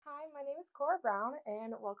is Cora Brown,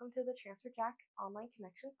 and welcome to the Transfer Jack Online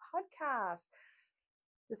Connection podcast.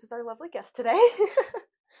 This is our lovely guest today.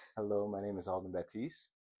 Hello, my name is Aldon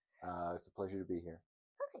Batiste. It's a pleasure to be here.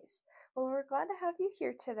 Nice. Well, we're glad to have you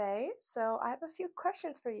here today. So, I have a few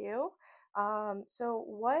questions for you.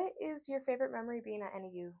 What is your favorite memory being at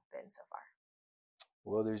NEU been so far?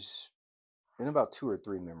 Well, there's been about two or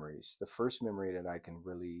three memories. The first memory that I can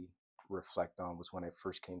really reflect on was when I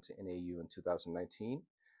first came to NAU in 2019.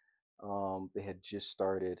 They had just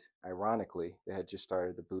started, ironically, they had just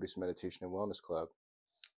started the Buddhist Meditation and Wellness Club.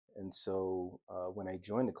 And so when I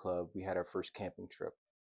joined the club, we had our first camping trip.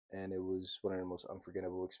 And it was one of the most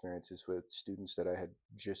unforgettable experiences with students that I had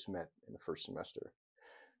just met in the first semester.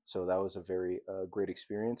 So that was a very great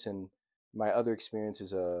experience. And my other experience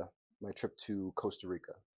is my trip to Costa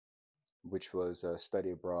Rica, which was a study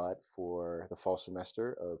abroad for the fall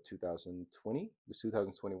semester of 2020. It was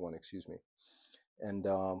 2021, excuse me. And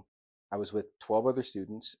I was with 12 other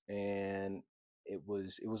students, and it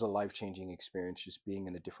was a life-changing experience just being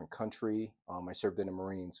in a different country. I served in the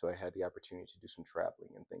Marines, so I had the opportunity to do some traveling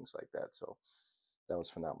and things like that. So that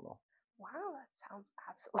was phenomenal. Wow, that sounds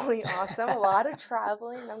absolutely awesome. A lot of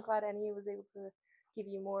traveling. I'm glad NEU was able to give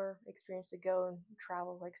you more experience to go and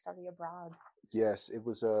travel, like study abroad. Yes, it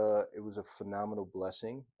was a phenomenal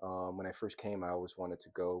blessing. When I first came, I always wanted to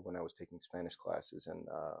go when I was taking Spanish classes, and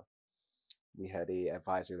we had a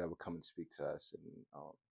advisor that would come and speak to us. In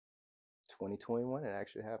 2021, it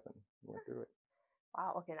actually happened. We went through it.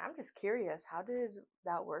 Wow, okay, and I'm just curious, how did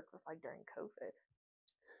that work with like during COVID?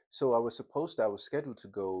 So I was scheduled to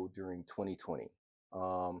go during 2020,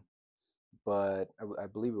 um, but I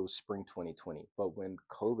believe it was spring 2020. But when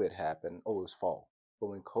COVID happened, oh, it was fall. But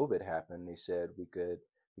when COVID happened, they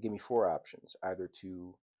gave me four options: either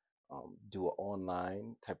to do an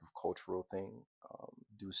online type of cultural thing,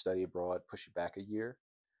 do a study abroad, push it back a year,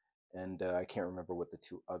 and I can't remember what the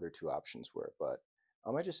other two options were. But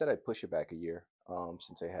I just said I'd push it back a year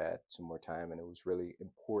since I had some more time, and it was really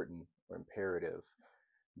important or imperative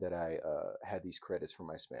that I had these credits for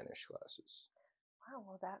my Spanish classes. Wow,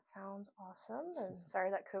 well, that sounds awesome. And sorry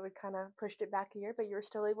that COVID kind of pushed it back a year, but you were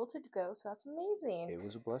still able to go, so that's amazing. It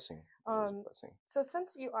was a blessing. It was a Um, blessing. so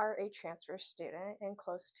since you are a transfer student and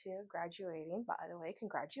close to graduating, by the way,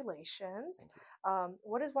 congratulations. Thank you.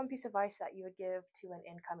 What is one piece of advice that you would give to an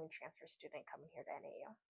incoming transfer student coming here to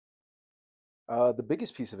NAU? The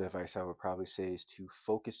biggest piece of advice I would probably say is to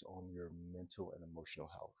focus on your mental and emotional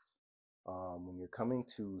health. When you're coming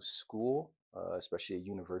to school, especially at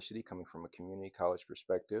university, coming from a community college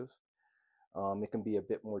perspective, it can be a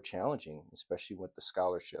bit more challenging, especially with the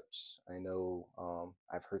scholarships. I know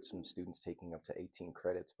I've heard some students taking up to 18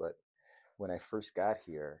 credits, but when I first got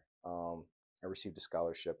here, I received a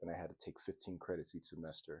scholarship and I had to take 15 credits each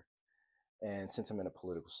semester. And since I'm in a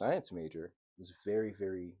political science major, it was very,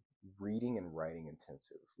 very reading and writing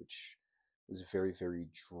intensive, which was very, very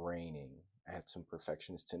draining. I had some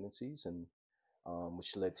perfectionist tendencies, and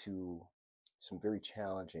which led to some very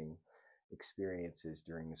challenging experiences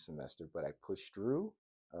during the semester. But I pushed through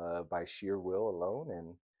by sheer will alone,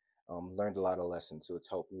 and learned a lot of lessons. So it's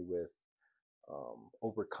helped me with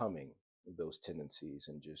overcoming those tendencies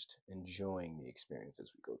and just enjoying the experience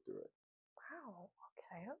as we go through it. Wow,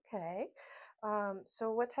 okay, okay.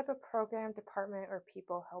 So what type of program, department, or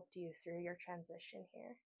people helped you through your transition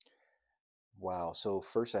here? Wow. So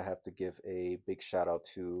first, I have to give a big shout out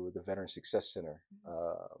to the Veteran Success Center.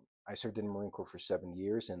 Mhm. I served in the Marine Corps for 7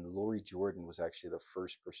 years, and Lori Jordan was actually the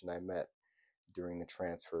first person I met during the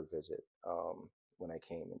transfer visit when I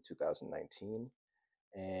came in 2019.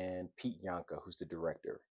 And Pete Yanka, who's the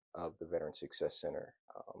director of the Veteran Success Center.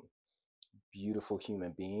 Beautiful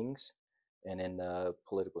human beings. And in the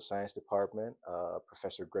political science department,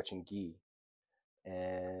 Professor Gretchen Gee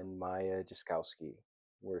and Maya Jaskowski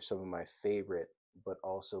were some of my favorite, but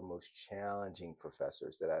also most challenging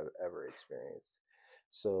professors that I've ever experienced.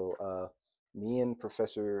 So, me and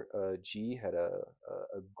Professor G had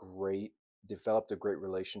developed a great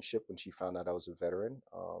relationship when she found out I was a veteran.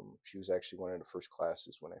 She was actually one of the first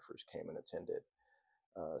classes when I first came and attended.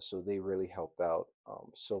 So they really helped out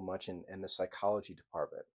so much in the psychology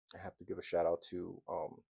department. I have to give a shout out to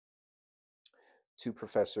two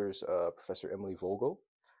professors, Professor Emily Vogel,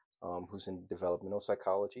 who's in developmental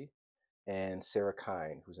psychology, and Sarah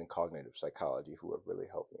Kine, who's in cognitive psychology, who have really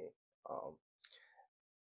helped me. Um,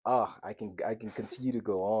 I can continue to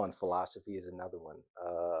go on. Philosophy is another one.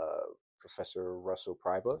 Professor Russell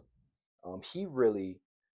Pryba, he really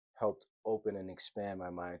helped open and expand my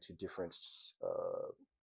mind to different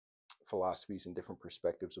philosophies and different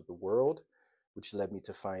perspectives of the world, which led me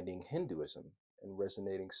to finding Hinduism and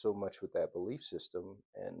resonating so much with that belief system,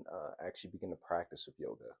 and actually begin the practice of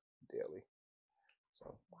yoga daily.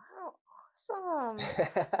 So, Wow,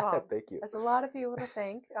 awesome. Well, thank you. there's a lot of people to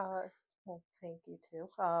thank. Well, thank you too.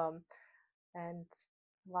 And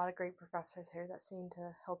a lot of great professors here that seem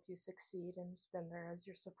to help you succeed and been there as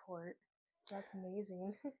your support. So that's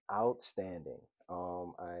amazing. Outstanding.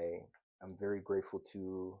 I'm very grateful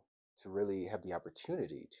to really have the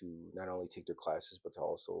opportunity to not only take their classes, but to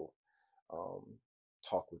also um,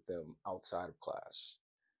 talk with them outside of class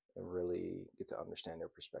and really get to understand their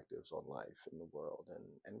perspectives on life and the world,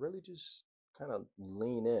 and really just kind of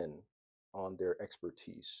lean in on their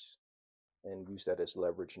expertise and use that as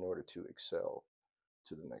leverage in order to excel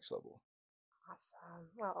to the next level. Awesome.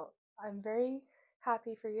 Well, I'm very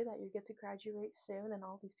happy for you that you get to graduate soon and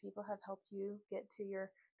all these people have helped you get to your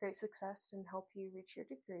great success and help you reach your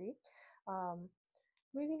degree. Um,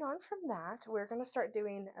 Moving on from that, we're going to start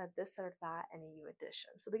doing a this or that NAU edition.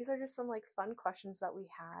 So these are just some like fun questions that we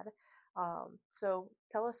had. So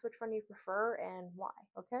tell us which one you prefer and why,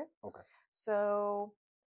 okay? Okay. So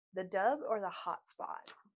the dub or the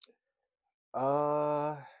hotspot?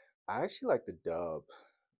 Uh, I actually like the dub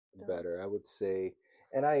Dub. better, I would say.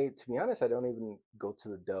 And to be honest, I don't even go to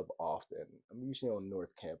the dub often. I'm usually on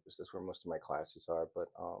North Campus. That's where most of my classes are. But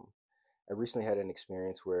I recently had an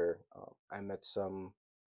experience where I met some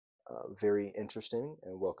very interesting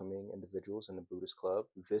and welcoming individuals in the Buddhist club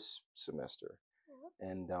this semester.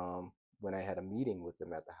 And when I had a meeting with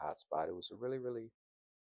them at the hotspot, it was a really, really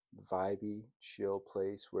vibey, chill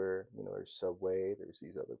place where, there's Subway, there's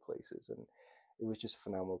these other places, and it was just a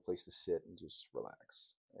phenomenal place to sit and just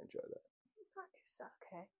relax. I enjoy Nice.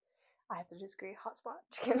 Okay. I have to disagree. Hotspot.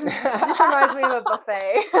 This that. reminds me of a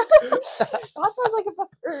buffet. Hotspot's like a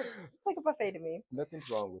buffet. It's like a buffet to me. Nothing's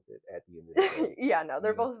wrong with it at the end of the day. Yeah, no,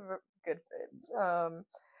 they're You know? both good fit. Yes.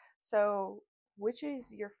 So which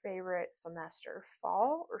is your favorite semester,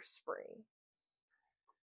 fall or spring?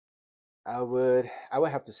 I would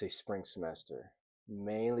have to say spring semester,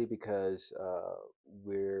 mainly because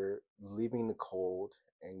we're leaving the cold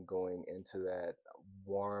and going into that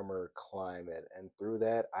warmer climate, and through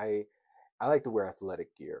that, I like to wear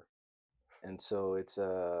athletic gear, and so it's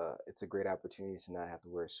a great opportunity to not have to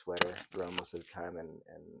wear a sweater around most of the time, and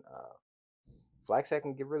Flagstaff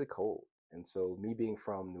can get really cold, and so me being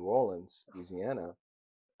from New Orleans, Louisiana,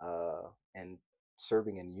 and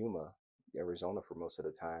serving in Yuma, Arizona for most of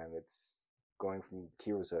the time, it's going from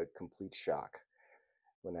here was a complete shock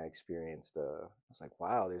when I experienced. I was like,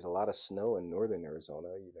 wow, there's a lot of snow in northern Arizona.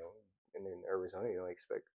 And in Arizona you don't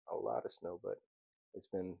expect a lot of snow, but it's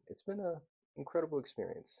been a incredible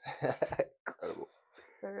experience. Incredible.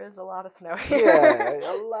 There is a lot of snow here.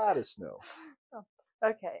 Yeah, a lot of snow. Oh,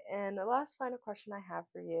 okay, and the last final question I have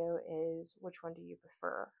for you is which one do you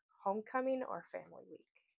prefer, homecoming or family week?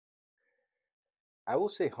 I will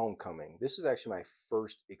say homecoming. This is actually my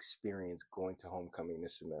first experience going to homecoming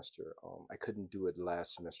this semester. I couldn't do it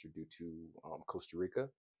last semester due to Costa Rica,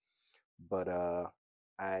 but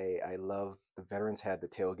I love the veterans had the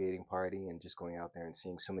tailgating party and just going out there and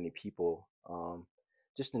seeing so many people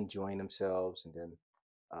just enjoying themselves, and then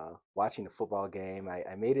watching the football game.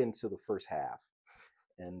 I made it into the first half,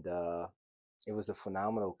 and it was a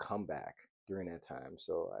phenomenal comeback during that time.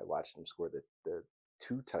 So I watched them score the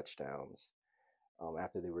two touchdowns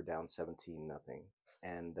after they were down 17-0,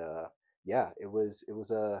 and yeah, it was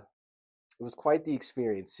quite the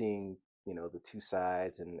experience seeing the two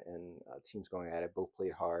sides and teams going at it. Both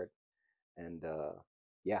played hard, and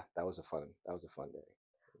yeah, that was a fun day. It was a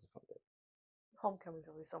fun Homecoming's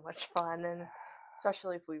always so much fun, and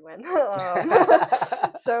especially if we win. day.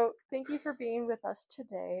 So thank you for being with us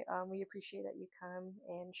today. We appreciate that you come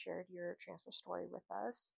and shared your transfer story with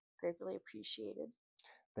us. Greatly appreciated.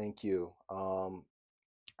 Thank you.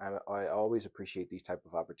 I always appreciate these type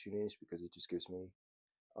of opportunities because it just gives me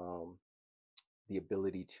um, the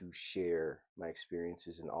ability to share my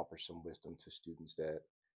experiences and offer some wisdom to students that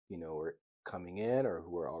are coming in or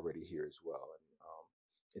who are already here as well. And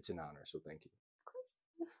it's an honor. So thank you.